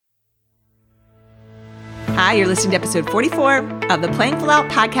Hi, you're listening to episode 44 of the Playing Full Out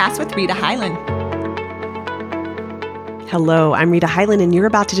podcast with Rita Hyland. Hello, I'm Rita Hyland, and you're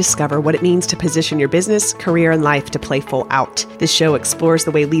about to discover what it means to position your business, career, and life to play full out. This show explores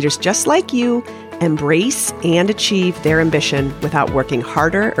the way leaders just like you embrace and achieve their ambition without working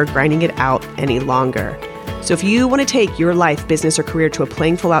harder or grinding it out any longer. So if you want to take your life, business, or career to a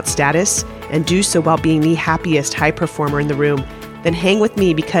playing full out status and do so while being the happiest high performer in the room, then hang with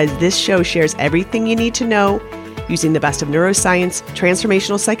me because this show shares everything you need to know using the best of neuroscience,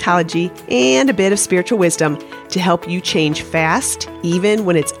 transformational psychology, and a bit of spiritual wisdom to help you change fast, even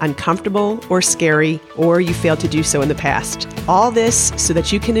when it's uncomfortable or scary, or you failed to do so in the past. All this so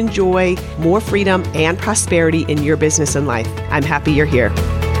that you can enjoy more freedom and prosperity in your business and life. I'm happy you're here.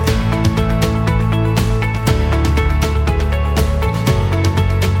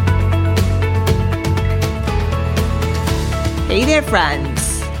 Hey there,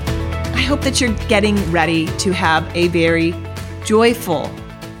 friends. I hope that you're getting ready to have a very joyful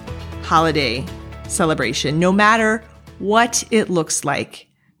holiday celebration, no matter what it looks like,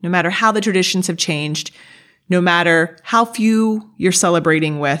 no matter how the traditions have changed, no matter how few you're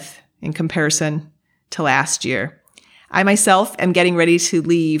celebrating with in comparison to last year. I myself am getting ready to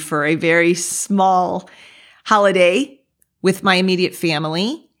leave for a very small holiday with my immediate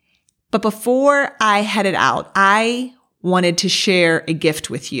family. But before I headed out, I wanted to share a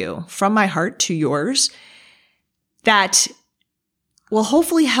gift with you from my heart to yours that will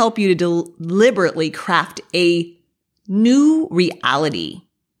hopefully help you to deliberately craft a new reality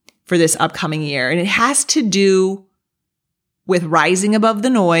for this upcoming year. And it has to do with rising above the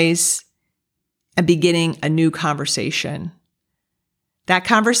noise and beginning a new conversation. That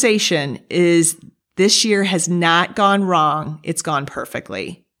conversation is this year has not gone wrong. It's gone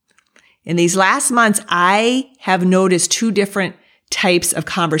perfectly. In these last months, I have noticed two different types of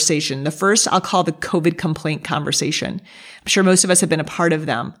conversation. The first I'll call the COVID complaint conversation. I'm sure most of us have been a part of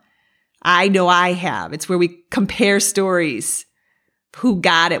them. I know I have. It's where we compare stories. Who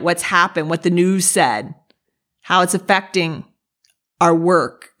got it? What's happened? What the news said? How it's affecting our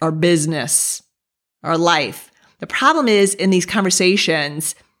work, our business, our life. The problem is in these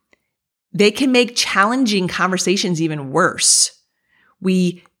conversations, they can make challenging conversations even worse.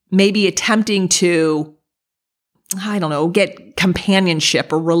 We may be attempting to, get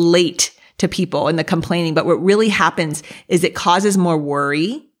companionship or relate to people in the complaining. But what really happens is it causes more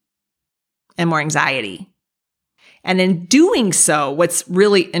worry and more anxiety. And in doing so, what's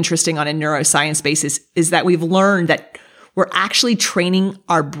really interesting on a neuroscience basis is that we've learned that we're actually training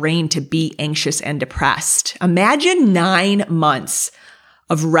our brain to be anxious and depressed. Imagine 9 months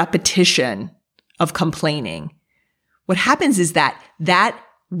of repetition of complaining. What happens is that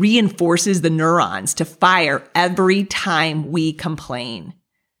reinforces the neurons to fire every time we complain.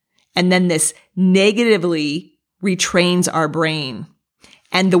 And then this negatively retrains our brain.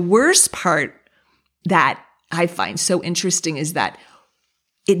 And the worst part that I find so interesting is that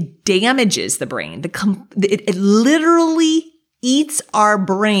it damages the brain. It literally eats our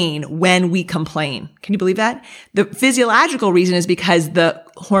brain when we complain. Can you believe that? The physiological reason is because the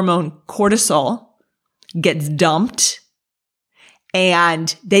hormone cortisol gets dumped.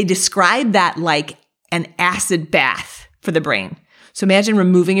 And they describe that like an acid bath for the brain. So imagine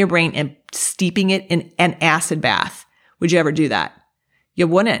removing your brain and steeping it in an acid bath. Would you ever do that? You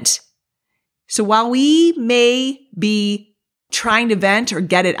wouldn't. So while we may be trying to vent or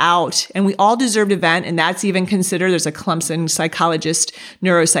get it out, and we all deserve to vent, and that's even considered, there's a Clemson psychologist,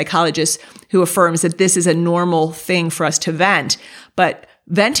 neuropsychologist, who affirms that this is a normal thing for us to vent. But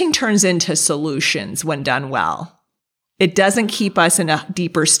venting turns into solutions when done well. It doesn't keep us in a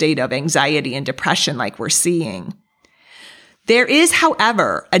deeper state of anxiety and depression like we're seeing. There is,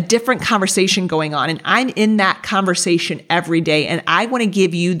 however, a different conversation going on, and I'm in that conversation every day. And I want to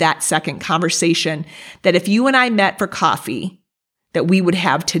give you that second conversation that if you and I met for coffee, that we would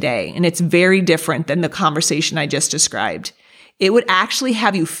have today. And it's very different than the conversation I just described. It would actually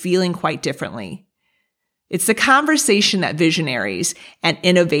have you feeling quite differently. It's the conversation that visionaries and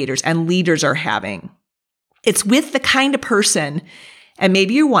innovators and leaders are having. It's with the kind of person, and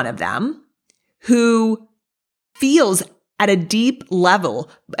maybe you're one of them, who feels at a deep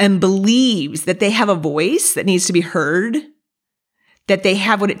level and believes that they have a voice that needs to be heard, that they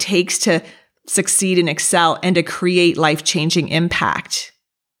have what it takes to succeed and excel and to create life-changing impact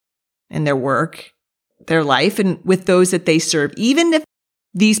in their work, their life, and with those that they serve. Even if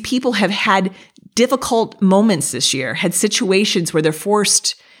these people have had difficult moments this year, had situations where they're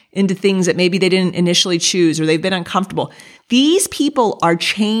forced into things that maybe they didn't initially choose or they've been uncomfortable. These people are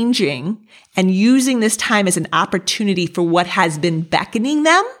changing and using this time as an opportunity for what has been beckoning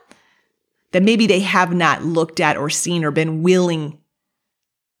them that maybe they have not looked at or seen or been willing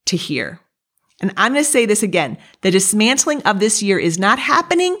to hear. And I'm going to say this again. The dismantling of this year is not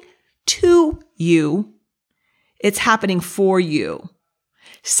happening to you. It's happening for you.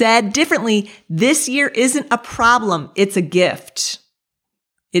 Said differently, this year isn't a problem. It's a gift.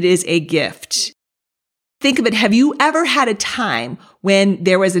 It is a gift. Think of it. Have you ever had a time when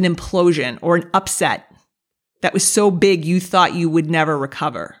there was an implosion or an upset that was so big you thought you would never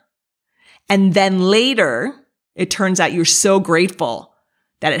recover? And then later, it turns out you're so grateful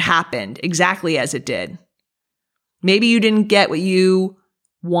that it happened exactly as it did. Maybe you didn't get what you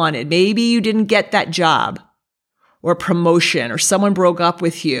wanted. Maybe you didn't get that job or promotion, or someone broke up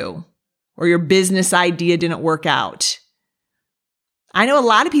with you, or your business idea didn't work out. I know a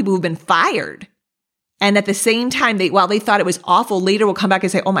lot of people who've been fired. And at the same time, while they thought it was awful, later will come back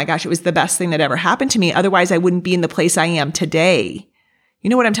and say, oh my gosh, it was the best thing that ever happened to me. Otherwise, I wouldn't be in the place I am today. You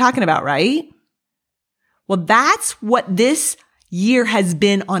know what I'm talking about, right? Well, that's what this year has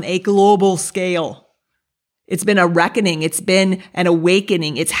been on a global scale. It's been a reckoning. It's been an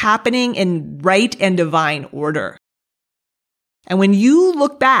awakening. It's happening in right and divine order. And when you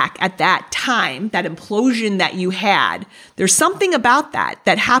look back at that time, that implosion that you had, there's something about that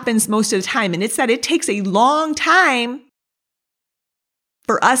happens most of the time. And it's that it takes a long time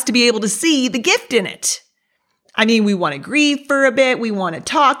for us to be able to see the gift in it. I mean, we want to grieve for a bit. We want to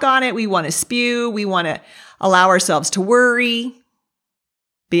talk on it. We want to spew. We want to allow ourselves to worry,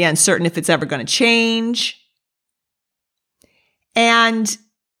 be uncertain if it's ever going to change. And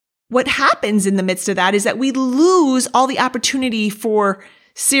what happens in the midst of that is that we lose all the opportunity for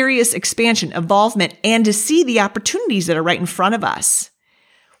serious expansion, involvement, and to see the opportunities that are right in front of us.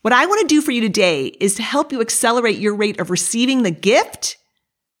 What I want to do for you today is to help you accelerate your rate of receiving the gift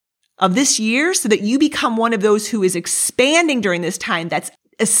of this year so that you become one of those who is expanding during this time, that's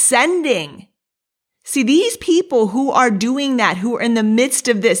ascending. See, these people who are doing that, who are in the midst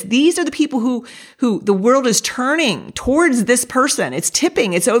of this, these are the people who the world is turning towards this person. It's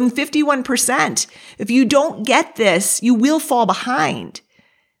tipping. It's over 51%. If you don't get this, you will fall behind.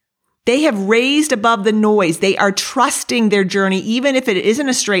 They have raised above the noise. They are trusting their journey, even if it isn't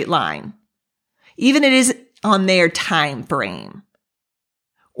a straight line, even if it is on their time frame,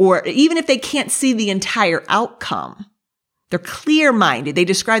 or even if they can't see the entire outcome. They're clear-minded. They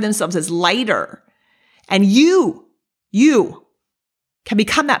describe themselves as lighter. And you can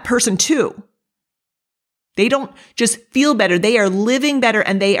become that person too. They don't just feel better. They are living better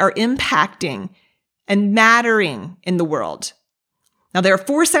and they are impacting and mattering in the world. Now, there are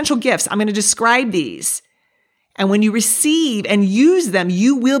 4 essential gifts. I'm going to describe these. And when you receive and use them,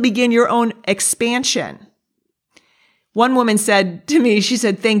 you will begin your own expansion. One woman said to me, she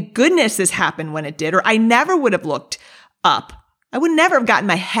said, thank goodness this happened when it did, or I never would have looked up. I would never have gotten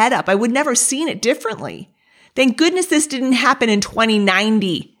my head up. I would never have seen it differently. Thank goodness this didn't happen in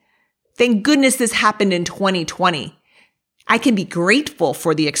 2090. Thank goodness this happened in 2020. I can be grateful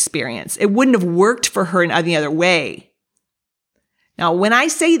for the experience. It wouldn't have worked for her in any other way. Now, when I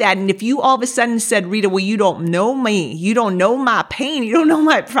say that, and if you all of a sudden said, Rita, well, you don't know me. You don't know my pain. You don't know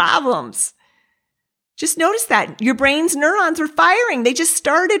my problems. Just notice that your brain's neurons were firing. They just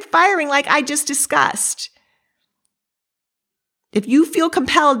started firing like I just discussed. If you feel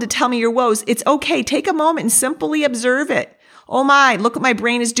compelled to tell me your woes, it's okay. Take a moment and simply observe it. Oh my, look what my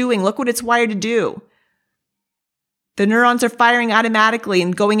brain is doing. Look what it's wired to do. The neurons are firing automatically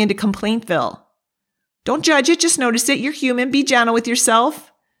and going into Complaintville. Don't judge it. Just notice it. You're human. Be gentle with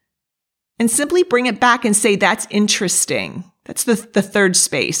yourself. And simply bring it back and say, that's interesting. That's the third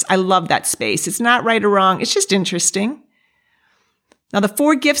space. I love that space. It's not right or wrong. It's just interesting. Now, the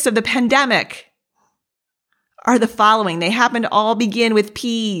 4 gifts of the pandemic are the following. They happen to all begin with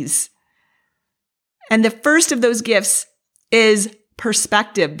P's. And the first of those gifts is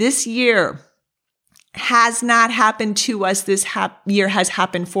perspective. This year has not happened to us. This year has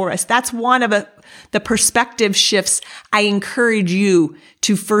happened for us. That's one of the perspective shifts I encourage you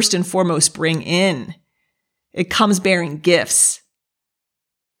to first and foremost bring in. It comes bearing gifts.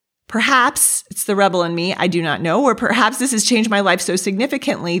 Perhaps it's the rebel in me. I do not know. Or perhaps this has changed my life so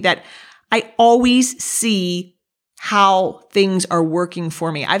significantly that I always see how things are working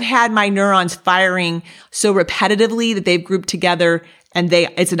for me. I've had my neurons firing so repetitively that they've grouped together and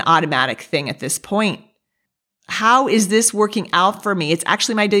it's an automatic thing at this point. How is this working out for me? It's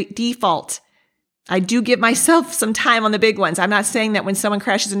actually my default. I do give myself some time on the big ones. I'm not saying that when someone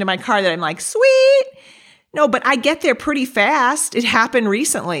crashes into my car that I'm like, sweet. No, but I get there pretty fast. It happened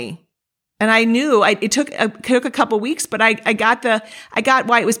recently. And I knew it took a couple weeks, but I got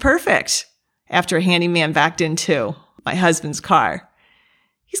why it was perfect after a handyman backed into my husband's car.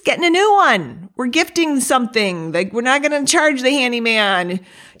 he's getting a new one. We're gifting something. Like, we're not going to charge the handyman.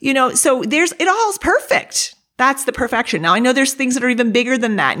 So it all is perfect. That's the perfection. Now, I know there's things that are even bigger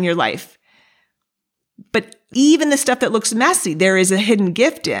than that in your life. But even the stuff that looks messy, there is a hidden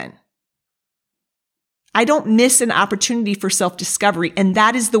gift in. I don't miss an opportunity for self-discovery. And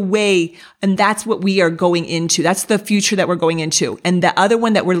that is the way, and that's what we are going into. That's the future that we're going into. And the other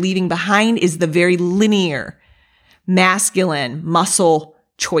one that we're leaving behind is the very linear, masculine, muscle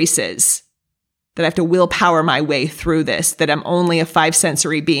choices that I have to willpower my way through this, that I'm only a 5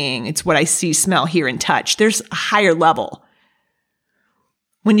 sensory being. It's what I see, smell, hear, and touch. There's a higher level.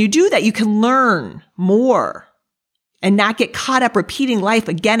 When you do that, you can learn more and not get caught up repeating life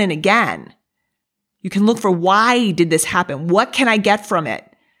again and again. You can look for, why did this happen? What can I get from it?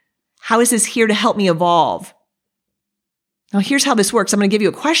 How is this here to help me evolve? Now, here's how this works. I'm going to give you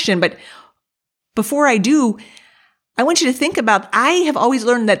a question, but before I do, I want you to think about, I have always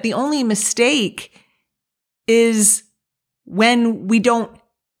learned that the only mistake is when we don't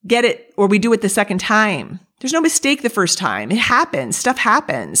get it or we do it the second time. There's no mistake the first time. It happens. Stuff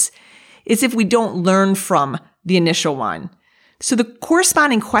happens. It's if we don't learn from the initial one. So the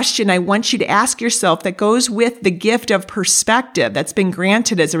corresponding question I want you to ask yourself that goes with the gift of perspective that's been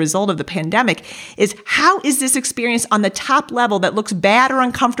granted as a result of the pandemic is, how is this experience on the top level that looks bad or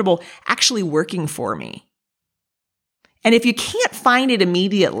uncomfortable actually working for me? And if you can't find it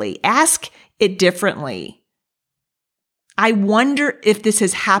immediately, ask it differently. I wonder if this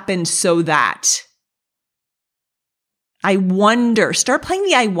has happened so that. I wonder. Start playing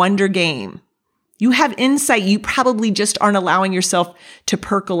the I wonder game. You have insight you probably just aren't allowing yourself to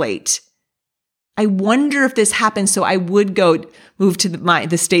percolate. I wonder if this happened so I would go move to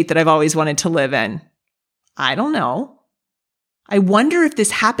the state that I've always wanted to live in. I don't know. I wonder if this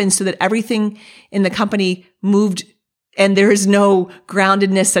happened so that everything in the company moved and there is no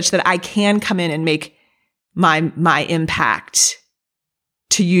groundedness such that I can come in and make my impact,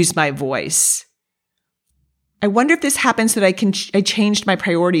 to use my voice. I wonder if this happens so that I changed my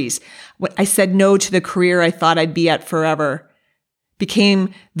priorities. I said no to the career I thought I'd be at forever,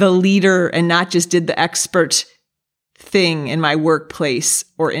 became the leader and not just did the expert thing in my workplace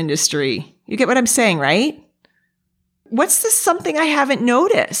or industry. You get what I'm saying, right? What's this something I haven't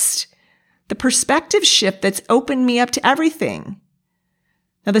noticed? The perspective shift that's opened me up to everything.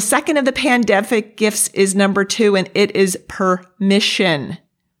 Now, the second of the pandemic gifts is number 2, and it is permission.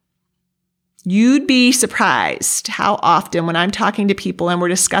 You'd be surprised how often when I'm talking to people and we're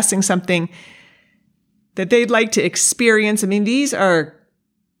discussing something that they'd like to experience. I mean, these are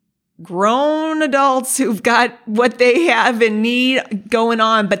grown adults who've got what they have and need going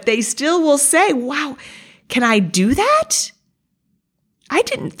on, but they still will say, wow, can I do that? I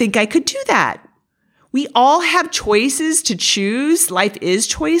didn't think I could do that. We all have choices to choose. Life is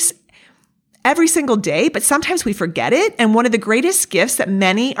choice every single day, but sometimes we forget it. And one of the greatest gifts that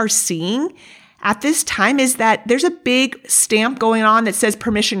many are seeing at this time is that there's a big stamp going on that says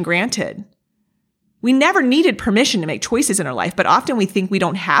permission granted. We never needed permission to make choices in our life, but often we think we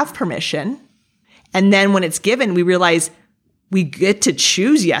don't have permission. And then when it's given, we realize we get to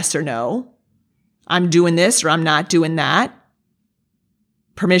choose yes or no. I'm doing this or I'm not doing that.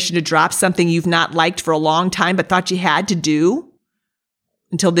 Permission to drop something you've not liked for a long time but thought you had to do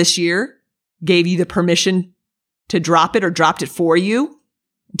until this year gave you the permission to drop it or dropped it for you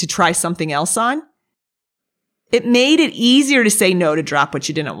to try something else on. It made it easier to say no, to drop what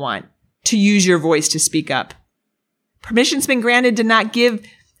you didn't want, to use your voice to speak up. Permission's been granted to not give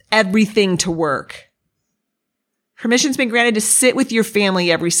everything to work. Permission's been granted to sit with your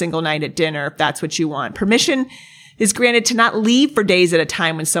family every single night at dinner if that's what you want. Permission is granted to not leave for days at a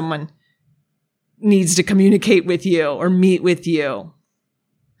time when someone needs to communicate with you or meet with you.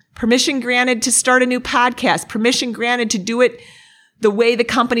 Permission granted to start a new podcast. Permission granted to do it the way the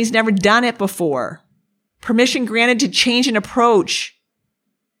company's never done it before. Permission granted to change an approach.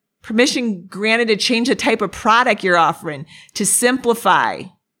 Permission granted to change the type of product you're offering, to simplify,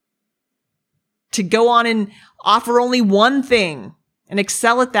 to go on and offer only one thing and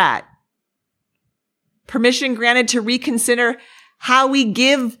excel at that. Permission granted to reconsider how we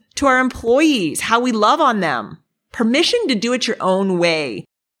give to our employees, how we love on them. Permission to do it your own way.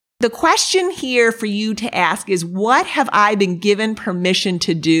 The question here for you to ask is, what have I been given permission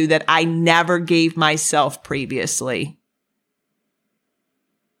to do that I never gave myself previously?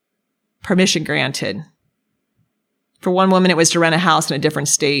 Permission granted. For one woman, it was to rent a house in a different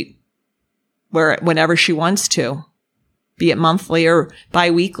state whenever she wants to, be it monthly or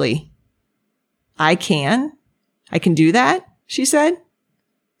biweekly. I can do that, she said.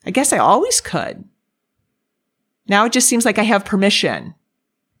 I guess I always could. Now it just seems like I have permission.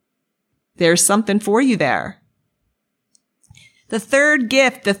 there's something for you there. The third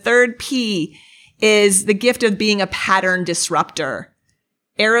gift, the third P, is the gift of being a pattern disruptor.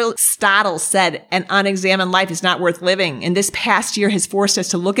 Aristotle said an unexamined life is not worth living. And this past year has forced us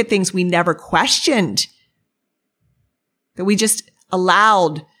to look at things we never questioned, that we just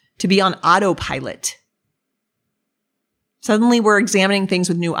allowed to be on autopilot. Suddenly we're examining things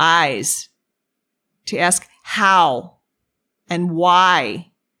with new eyes to ask how and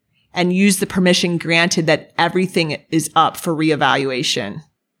why, and use the permission granted that everything is up for reevaluation.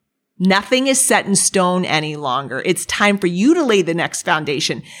 Nothing is set in stone any longer. It's time for you to lay the next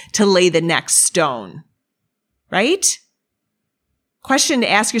foundation, to lay the next stone, right? Question to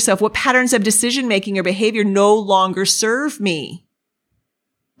ask yourself, what patterns of decision-making or behavior no longer serve me?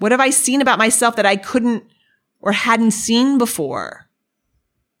 What have I seen about myself that I couldn't or hadn't seen before?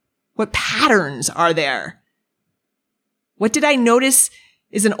 What patterns are there? What did I notice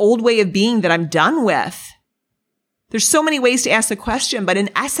is an old way of being that I'm done with? There's so many ways to ask the question, but in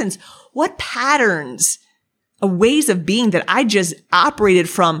essence, what patterns of ways of being that I just operated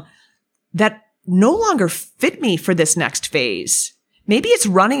from that no longer fit me for this next phase? Maybe it's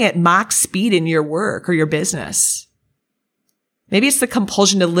running at Mach speed in your work or your business. Maybe it's the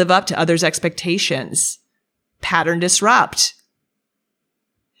compulsion to live up to others' expectations. Pattern disrupt.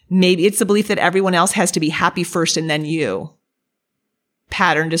 Maybe it's the belief that everyone else has to be happy first and then you.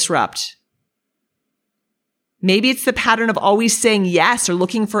 Pattern disrupt. Maybe it's the pattern of always saying yes or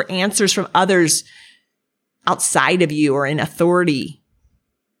looking for answers from others outside of you or in authority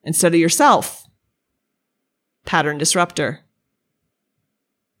instead of yourself. Pattern disruptor.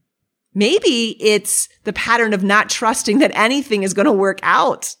 Maybe it's the pattern of not trusting that anything is going to work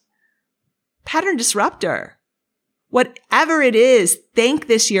out. Pattern disruptor. Whatever it is, thank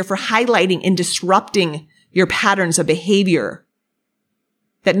this year for highlighting and disrupting your patterns of behavior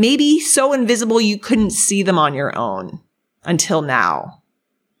that may be so invisible you couldn't see them on your own until now.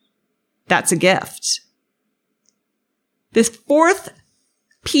 That's a gift. This fourth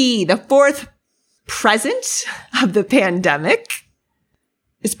P, the fourth present of the pandemic,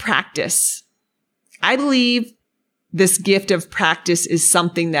 is practice. I believe this gift of practice is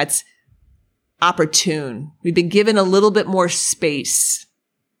something that's opportune. We've been given a little bit more space.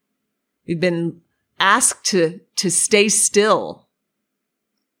 We've been asked to stay still.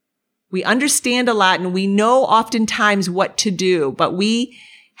 We understand a lot and we know oftentimes what to do, but we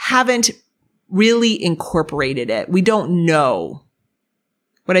haven't really incorporated it. We don't know.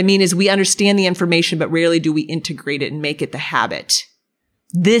 What I mean is we understand the information, but rarely do we integrate it and make it the habit.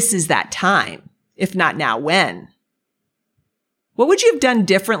 This is that time. If not now, when? What would you have done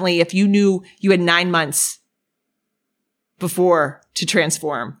differently if you knew you had 9 months before to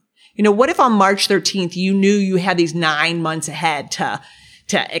transform? You know, what if on March 13th, you knew you had these 9 months ahead to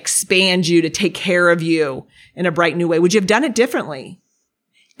expand you, to take care of you in a bright new way? Would you have done it differently?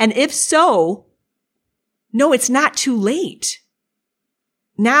 And if so, no, it's not too late.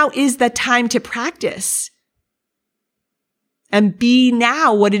 Now is the time to practice and be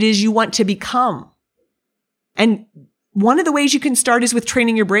now what it is you want to become. And one of the ways you can start is with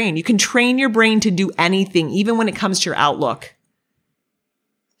training your brain. You can train your brain to do anything, even when it comes to your outlook.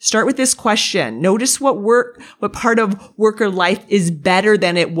 Start with this question. Notice what part of work or life is better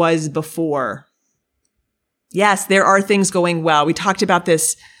than it was before. Yes, there are things going well. We talked about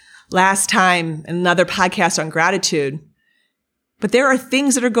this last time in another podcast on gratitude. But there are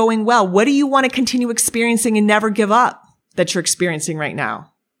things that are going well. What do you want to continue experiencing and never give up that you're experiencing right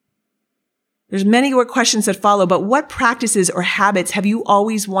now? There's many more questions that follow, but what practices or habits have you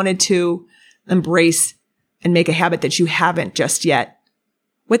always wanted to embrace and make a habit that you haven't just yet?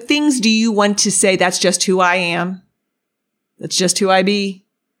 What things do you want to say, that's just who I am? That's just who I be.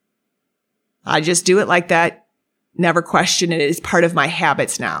 I just do it like that. Never question it. It's part of my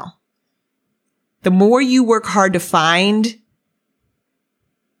habits now. The more you work hard to find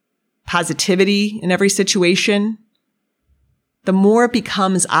positivity in every situation, the more it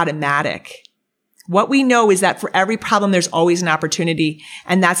becomes automatic. What we know is that for every problem, there's always an opportunity.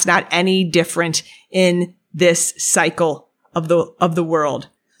 And that's not any different in this cycle of the world.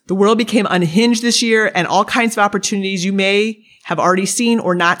 The world became unhinged this year, and all kinds of opportunities you may have already seen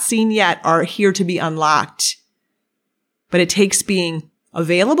or not seen yet are here to be unlocked. But it takes being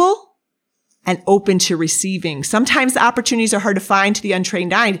available and open to receiving. Sometimes the opportunities are hard to find to the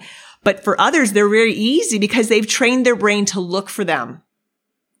untrained eye, but for others, they're very easy because they've trained their brain to look for them.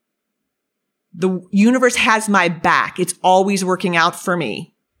 The universe has my back. It's always working out for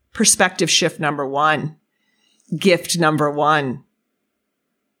me. Perspective shift number 1. Gift number 1.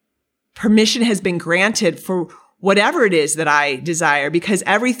 Permission has been granted for whatever it is that I desire, because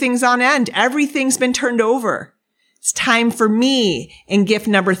everything's on end. Everything's been turned over. It's time for me in gift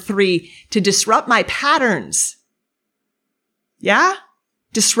number 3 to disrupt my patterns. Yeah?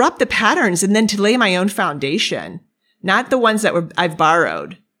 Disrupt the patterns and then to lay my own foundation, not the ones that I've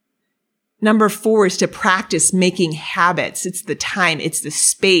borrowed. Number 4 is to practice making habits. It's the time. It's the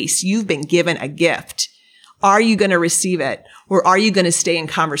space. You've been given a gift. Are you going to receive it? Or are you going to stay in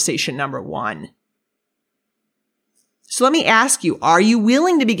conversation number 1? So let me ask you, are you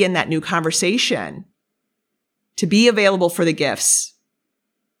willing to begin that new conversation? To be available for the gifts?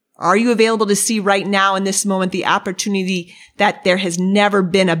 Are you available to see right now in this moment the opportunity that there has never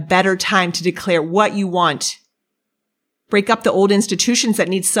been a better time to declare what you want? Break up the old institutions that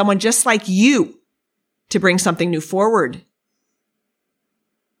need someone just like you to bring something new forward.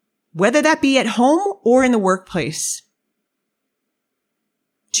 Whether that be at home or in the workplace.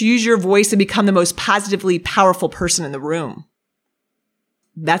 To use your voice and become the most positively powerful person in the room.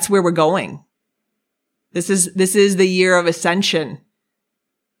 That's where we're going. This is the year of ascension.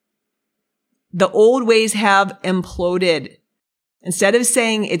 The old ways have imploded. Instead of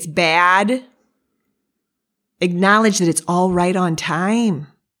saying it's bad, acknowledge that it's all right on time.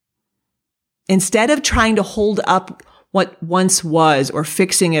 Instead of trying to hold up what once was or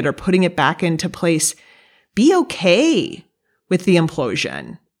fixing it or putting it back into place, be okay with the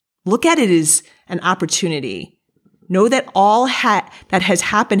implosion. Look at it as an opportunity. Know that all that has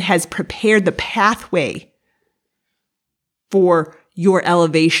happened has prepared the pathway for your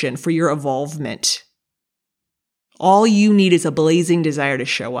elevation, for your evolvement. All you need is a blazing desire to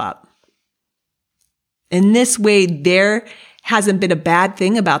show up. In this way, there hasn't been a bad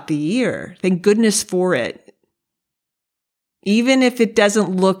thing about the year. Thank goodness for it. Even if it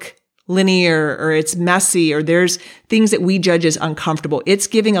doesn't look linear or it's messy or there's things that we judge as uncomfortable, it's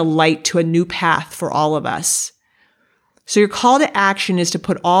giving a light to a new path for all of us. So your call to action is to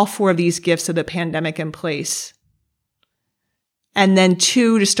put all 4 of these gifts of the pandemic in place. And then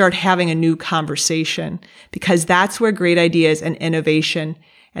 2, to start having a new conversation, because that's where great ideas and innovation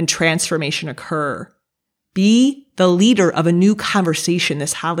and transformation occur. Be the leader of a new conversation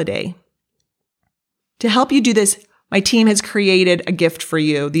this holiday. To help you do this, my team has created a gift for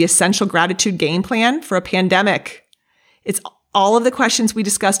you, the Essential Gratitude Game Plan for a Pandemic. It's all of the questions we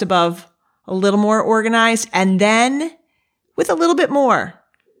discussed above, a little more organized, and then with a little bit more.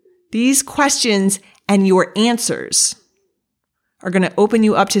 These questions and your answers are going to open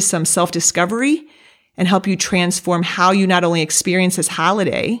you up to some self-discovery and help you transform how you not only experience this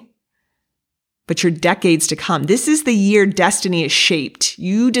holiday, but your decades to come. This is the year destiny is shaped.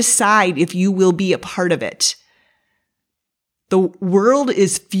 You decide if you will be a part of it. The world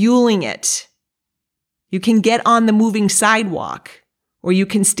is fueling it. You can get on the moving sidewalk, or you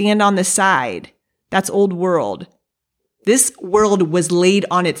can stand on the side. That's old world. This world was laid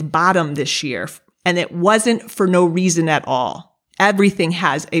on its bottom this year, and it wasn't for no reason at all. Everything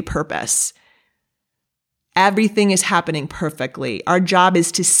has a purpose. Everything is happening perfectly. Our job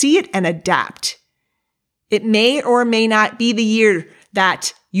is to see it and adapt. It may or may not be the year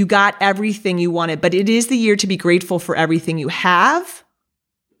that you got everything you wanted, but it is the year to be grateful for everything you have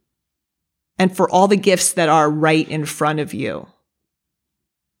and for all the gifts that are right in front of you.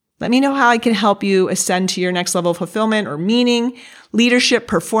 Let me know how I can help you ascend to your next level of fulfillment or meaning, leadership,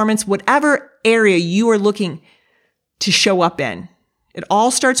 performance, whatever area you are looking to show up in. It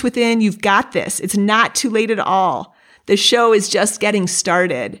all starts within. You've got this. It's not too late at all. The show is just getting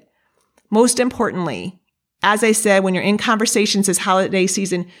started. Most importantly, as I said, when you're in conversations this holiday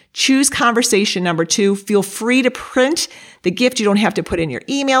season, choose conversation number 2. Feel free to print the gift. You don't have to put in your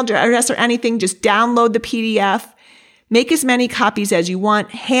email address or anything. Just download the PDF. Make as many copies as you want.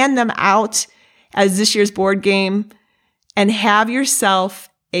 Hand them out as this year's board game. And have yourself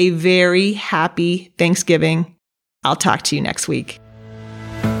a very happy Thanksgiving. I'll talk to you next week.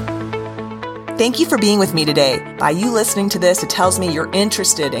 Thank you for being with me today. By you listening to this, it tells me you're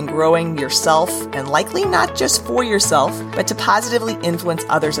interested in growing yourself, and likely not just for yourself, but to positively influence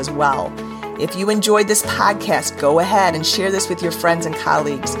others as well. If you enjoyed this podcast, go ahead and share this with your friends and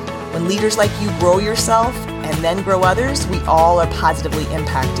colleagues. When leaders like you grow yourself and then grow others, we all are positively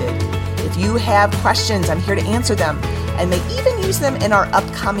impacted. If you have questions, I'm here to answer them, and may even use them in our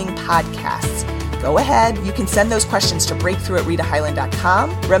upcoming podcasts. Go ahead. You can send those questions to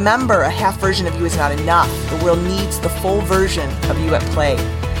breakthrough@ritahighland.com. Remember, a half version of you is not enough. The world needs the full version of you at play.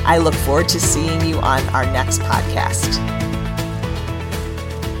 I look forward to seeing you on our next podcast.